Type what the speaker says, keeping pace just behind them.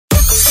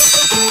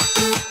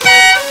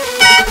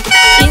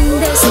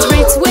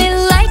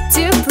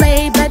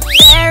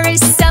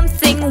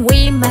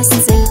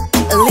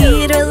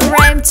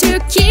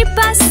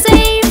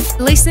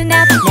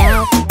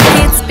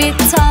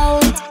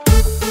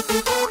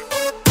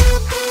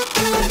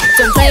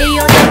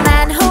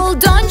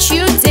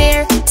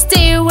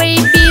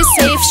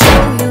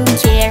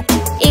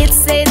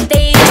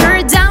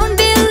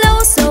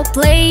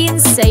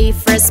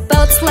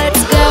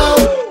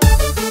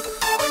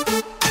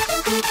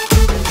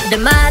The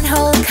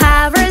manhole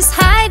covers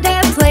hide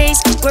a place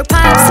where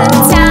pipes and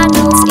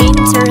tunnels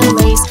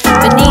interlace.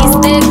 Beneath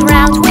the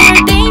ground where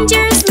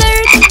dangers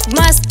lurk,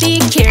 must be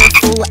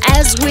careful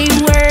as we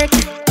work.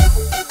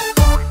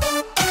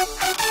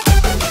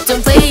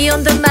 Don't play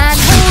on the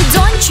manhole,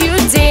 don't you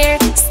dare.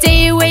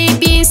 Stay away,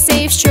 be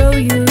safe, show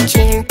you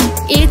care.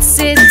 It's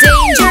a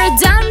danger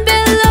down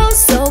below,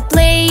 so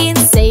play in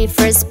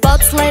safer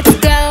spots, let's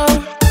go.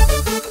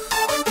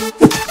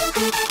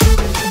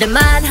 The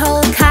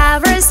manhole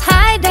covers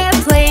hide a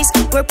place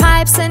where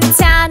pipes and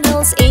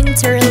tunnels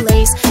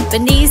interlace.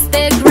 Beneath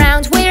the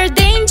ground where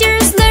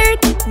dangers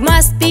lurk,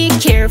 must be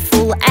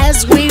careful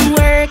as we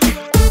work.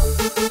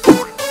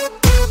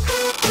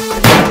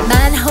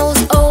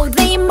 Manholes, oh,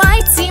 they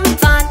might seem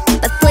fun,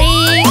 but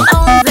playing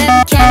on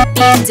them can't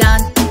be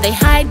done. They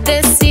hide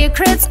the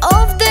secrets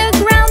of the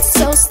ground,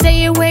 so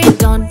stay away,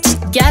 don't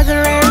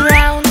gather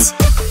around.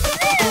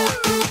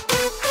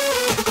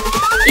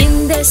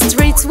 In the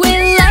streets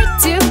we like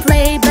to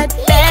play, but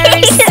there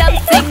is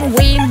something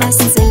we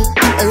must say.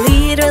 A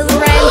little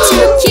rhyme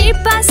to keep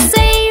us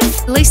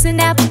safe. Listen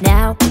up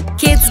now,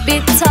 kids,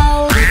 be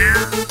told.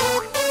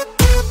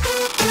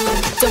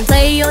 Don't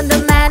play on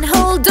the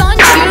manhole, don't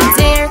you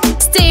dare.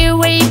 Stay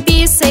away,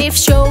 be safe,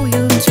 show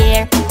you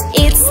care.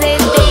 It's a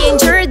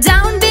danger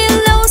down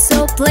below,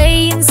 so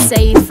play in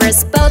safer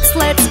spots,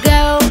 let's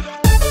go.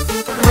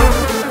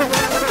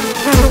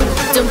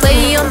 Don't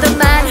play on the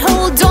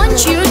manhole,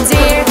 don't you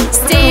dare.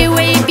 Stay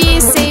away, be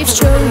safe,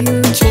 show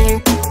you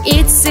care.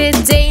 It's a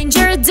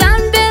danger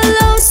down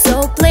below,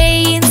 so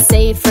play in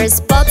safer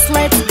spots,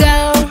 let's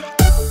go.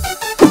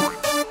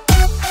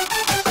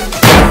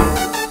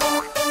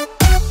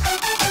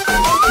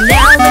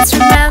 Now let's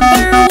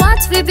remember what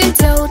we've been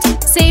told.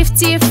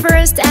 Safety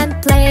first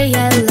and play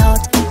a lot.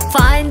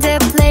 Find a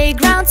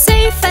playground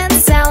safe and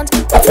sound.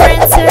 With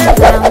friends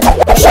around,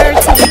 sure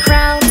to be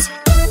crowned.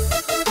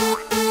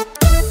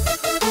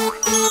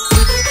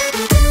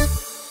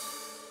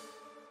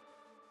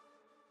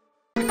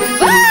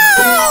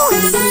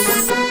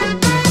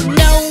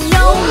 No,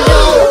 no, no,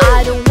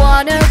 I don't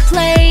wanna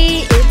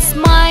play. It's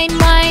mine,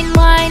 mine,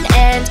 mine,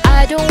 and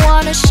I don't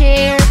wanna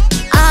share.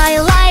 I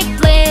like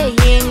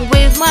playing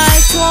with my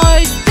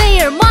toys.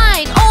 They are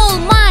mine, all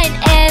mine,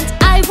 and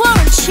I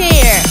won't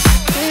share.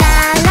 La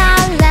la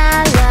la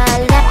la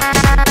la.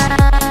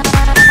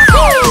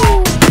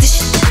 Woo!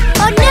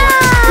 Oh no!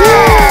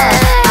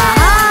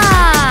 Aha!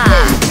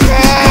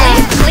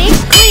 Click, click,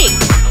 click.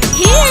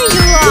 Here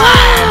you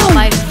are,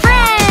 my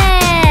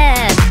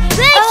friend.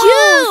 Thank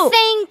you.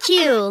 Thank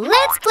you.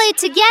 Let's play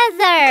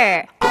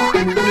together.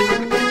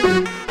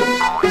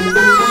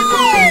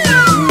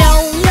 No,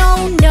 no,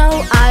 no,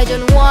 I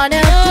don't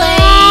wanna play.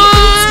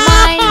 It's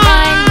mine,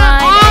 mine,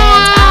 mine,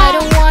 and I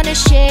don't wanna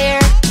share.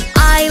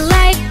 I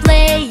like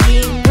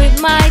playing with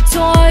my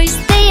toys.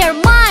 They are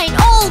mine,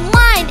 all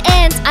mine,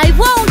 and I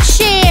won't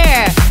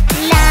share.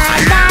 La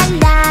la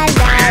la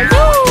la.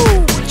 Woo!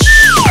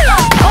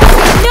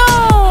 Oh no!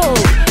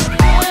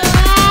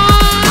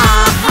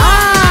 Aha!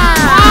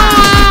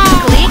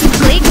 Click,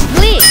 click,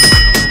 click.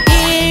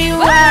 Here you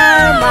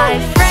are, my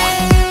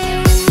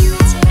friend.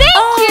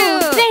 Thank you.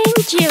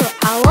 Thank you.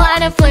 I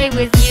wanna play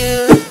with you.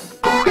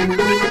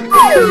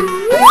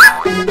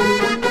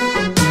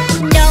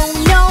 No,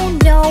 no,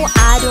 no,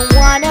 I don't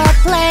wanna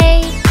play.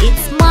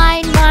 It's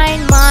mine,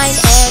 mine, mine,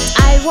 and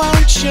I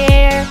won't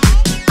share.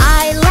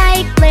 I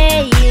like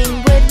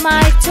playing with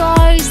my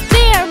toys.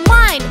 They are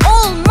mine,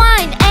 all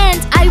mine, and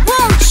I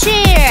won't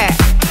share.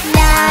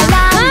 La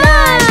la la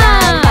la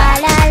la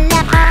la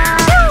la.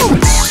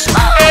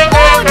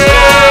 Oh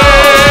no!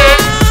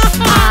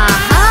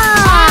 Aha!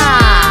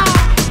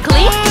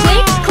 Click,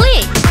 click,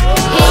 click.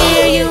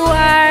 Here you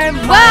are,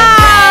 my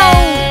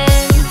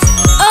friend.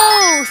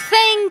 Oh,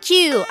 thank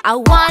you. I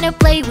wanna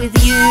play with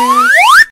you.